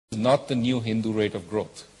not the new Hindu rate of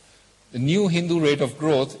growth. The new Hindu rate of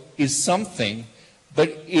growth is something, but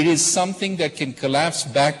it is something that can collapse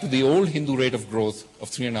back to the old Hindu rate of growth of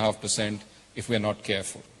 3.5% if we're not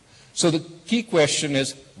careful. So the key question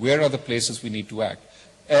is, where are the places we need to act?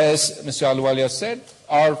 As Mr. Ahluwalia said,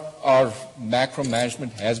 our macro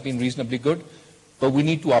management has been reasonably good, but we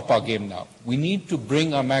need to up our game now. We need to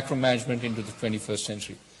bring our macro management into the 21st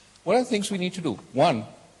century. What are the things we need to do? One,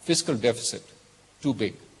 fiscal deficit, too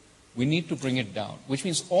big. We need to bring it down, which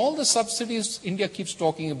means all the subsidies India keeps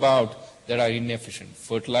talking about that are inefficient,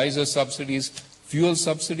 fertilizer subsidies, fuel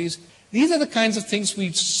subsidies, these are the kinds of things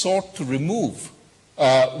we sought to remove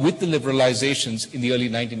with the liberalizations in the early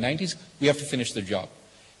 1990s. We have to finish the job.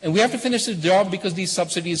 And we have to finish the job because these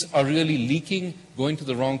subsidies are really leaking, going to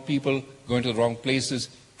the wrong people, going to the wrong places,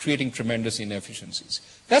 creating tremendous inefficiencies.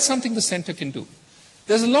 That's something the center can do.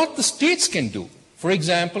 There's a lot the states can do. For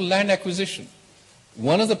example, land acquisition.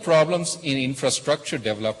 One of the problems in infrastructure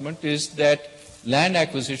development is that land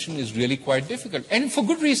acquisition is really quite difficult, and for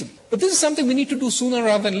good reason. But this is something we need to do sooner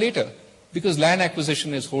rather than later, because land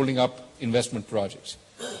acquisition is holding up investment projects.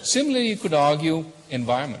 Similarly, you could argue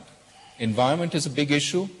environment. Environment is a big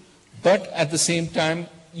issue, but at the same time,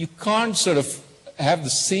 you can't sort of have the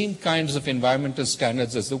same kinds of environmental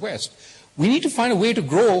standards as the West. We need to find a way to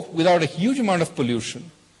grow without a huge amount of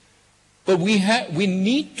pollution, but we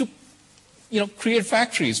need to create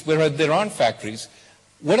factories where there aren't factories.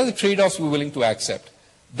 What are the trade-offs we're willing to accept?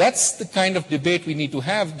 That's the kind of debate we need to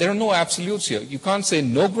have. There are no absolutes here. You can't say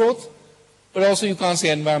no growth, but also you can't say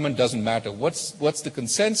environment doesn't matter. What's the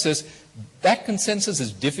consensus? That consensus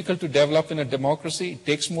is difficult to develop in a democracy. It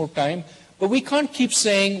takes more time. But we can't keep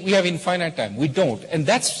saying we have infinite time. We don't. And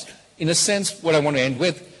that's, in a sense, what I want to end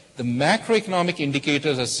with. The macroeconomic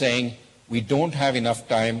indicators are saying we don't have enough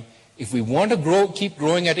time. If we want to keep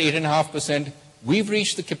growing at 8.5%, we've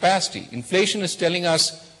reached the capacity. Inflation is telling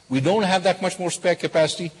us we don't have that much more spare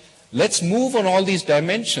capacity. Let's move on all these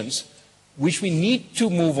dimensions, which we need to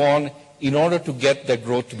move on in order to get that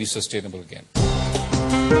growth to be sustainable again.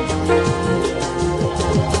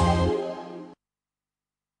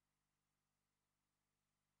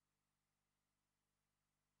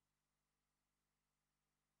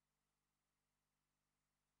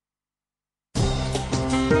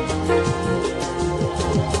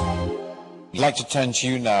 I'd like to turn to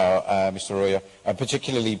you now, Mr. Ruia,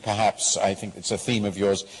 particularly perhaps, I think it's a theme of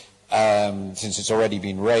yours, since it's already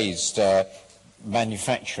been raised,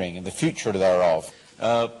 manufacturing and the future thereof.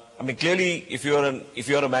 Clearly, if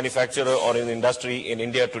you're a manufacturer or in industry in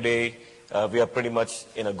India today, we are pretty much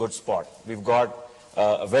in a good spot. We've got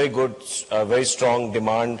a very good, very strong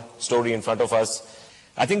demand story in front of us.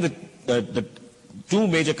 I think the two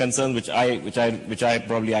major concerns which I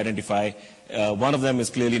probably identify. One of them is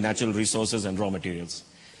clearly natural resources and raw materials.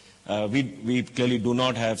 We clearly do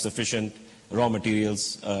not have sufficient raw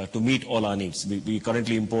materials to meet all our needs. We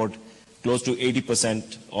currently import close to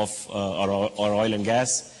 80% of our oil and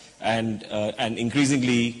gas, and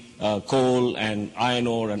increasingly coal and iron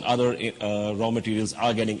ore and other raw materials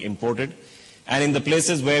are getting imported. And in the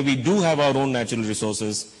places where we do have our own natural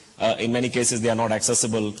resources, in many cases they are not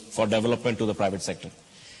accessible for development to the private sector.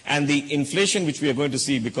 And the inflation which we are going to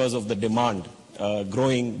see because of the demand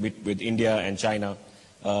growing with India and China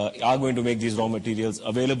are going to make these raw materials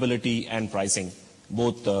availability and pricing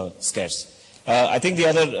both scarce. I think the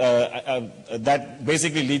other, that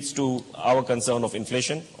basically leads to our concern of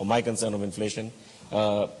inflation, or my concern of inflation,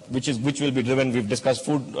 which will be driven, we've discussed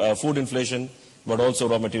food inflation, but also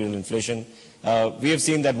raw material inflation. We have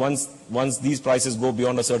seen that once these prices go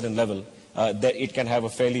beyond a certain level, that it can have a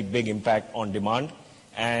fairly big impact on demand.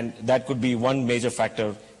 And that could be one major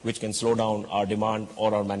factor which can slow down our demand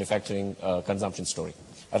or our manufacturing consumption story.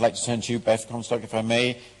 I'd like to turn to you, Beth Comstock, if I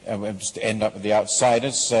may, just to end up with the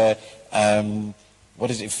outsiders. What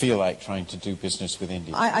does it feel like trying to do business with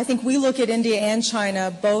India? I think we look at India and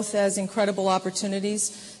China both as incredible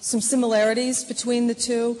opportunities, some similarities between the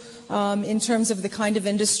two in terms of the kind of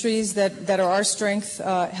industries that are our strength.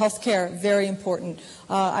 Healthcare, very important.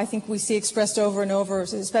 I think we see expressed over and over,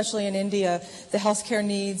 especially in India, the healthcare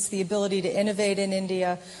needs, the ability to innovate in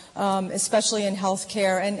India, especially in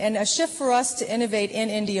healthcare, and a shift for us to innovate in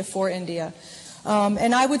India for India.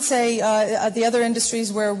 And I would say the other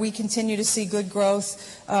industries where we continue to see good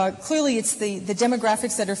growth, clearly it's the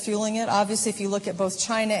demographics that are fueling it. Obviously, if you look at both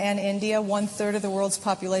China and India, 1/3 of the world's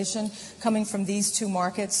population coming from these two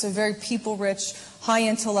markets, so very people-rich, high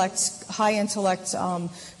intellect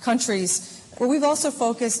countries. Where we've also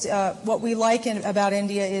focused, what we like about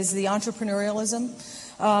India is the entrepreneurialism.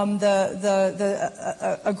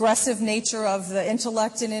 the aggressive nature of the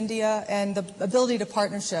intellect in India, and the ability to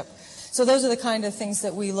partnership. So those are the kind of things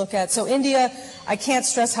that we look at. So India, I can't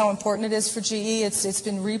stress how important it is for GE. It's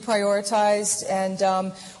been reprioritized,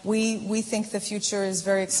 and we think the future is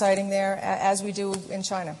very exciting there, as we do in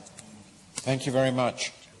China. Thank you very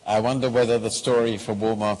much. I wonder whether the story for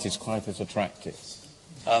Walmart is quite as attractive.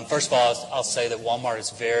 First of all, I'll say that Walmart is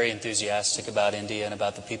very enthusiastic about India and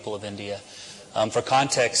about the people of India. For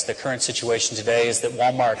context, the current situation today is that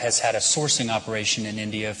Walmart has had a sourcing operation in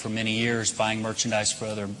India for many years, buying merchandise for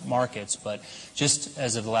other markets, but just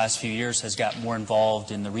as of the last few years has got more involved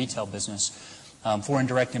in the retail business. Foreign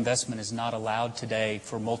direct investment is not allowed today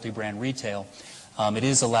for multi-brand retail. It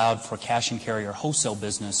is allowed for cash and carry or wholesale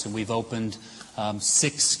business, and we've opened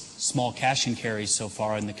 6 small cash and carries so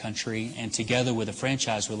far in the country, and together with a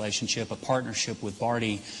franchise relationship, a partnership with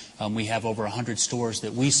Barty, we have over 100 stores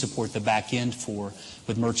that we support the back end for,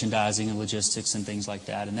 with merchandising and logistics and things like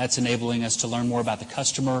that. And that's enabling us to learn more about the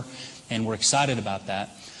customer, and we're excited about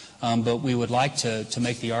that. But we would like to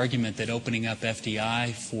make the argument that opening up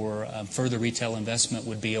FDI for further retail investment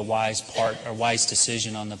would be a wise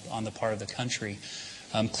decision on the part of the country.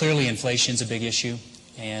 Clearly, inflation is a big issue.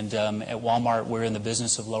 And at Walmart, we're in the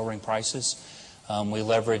business of lowering prices. We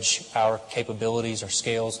leverage our capabilities, our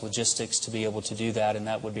scales, logistics to be able to do that, and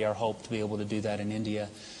that would be our hope, to be able to do that in India.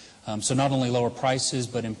 So not only lower prices,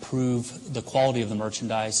 but improve the quality of the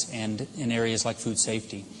merchandise, and in areas like food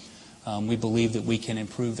safety. We believe that we can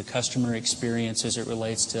improve the customer experience as it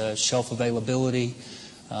relates to shelf availability,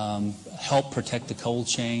 help protect the cold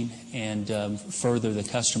chain, and further the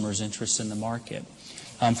customer's interest in the market.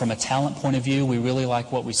 From a talent point of view, we really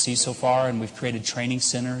like what we see so far, and we've created training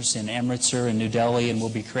centers in Amritsar and New Delhi, and we'll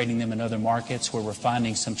be creating them in other markets where we're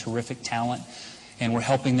finding some terrific talent, and we're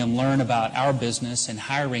helping them learn about our business and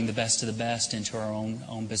hiring the best of the best into our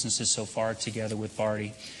own businesses so far together with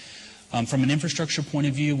Barty. From an infrastructure point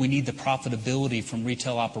of view, we need the profitability from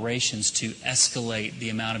retail operations to escalate the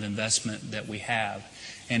amount of investment that we have,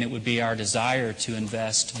 and it would be our desire to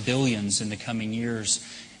invest billions in the coming years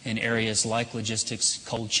in areas like logistics,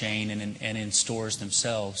 cold chain, and in stores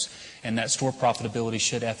themselves. And that store profitability,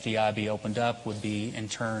 should FDI be opened up, would be in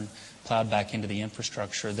turn plowed back into the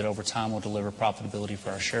infrastructure that over time will deliver profitability for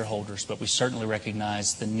our shareholders. But we certainly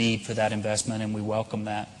recognize the need for that investment, and we welcome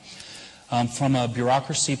that. From a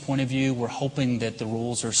bureaucracy point of view, we're hoping that the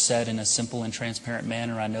rules are set in a simple and transparent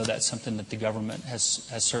manner. I know that's something that the government has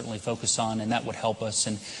certainly focused on, and that would help us.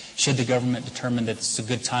 And should the government determine that it's a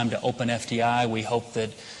good time to open FDI, we hope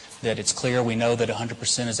that it's clear. We know that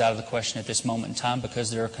 100% is out of the question at this moment in time, because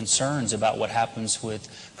there are concerns about what happens with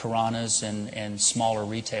Kiranas and smaller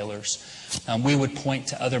retailers. We would point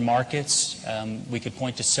to other markets. We could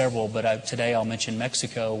point to several, but today I'll mention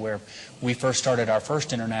Mexico, where we first started our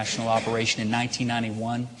first international operation in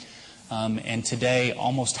 1991. And today,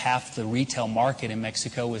 almost half the retail market in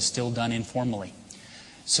Mexico is still done informally.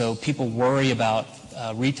 So people worry about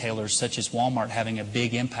retailers such as Walmart having a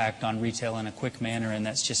big impact on retail in a quick manner, and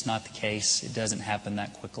that's just not the case. It doesn't happen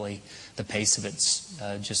that quickly. The pace of it's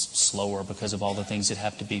just slower because of all the things that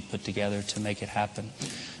have to be put together to make it happen.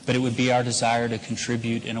 But it would be our desire to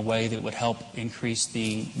contribute in a way that would help increase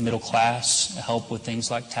the middle class, help with things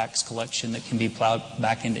like tax collection that can be plowed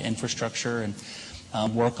back into infrastructure,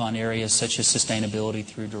 and work on areas such as sustainability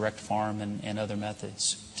through direct farm and other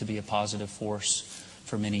methods to be a positive force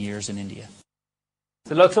for many years in India.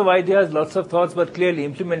 So lots of ideas, lots of thoughts, but clearly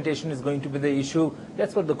implementation is going to be the issue.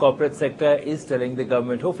 That's what the corporate sector is telling the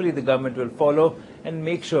government. Hopefully the government will follow and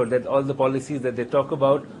make sure that all the policies that they talk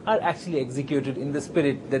about are actually executed in the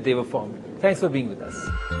spirit that they were formed. Thanks for being with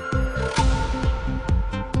us.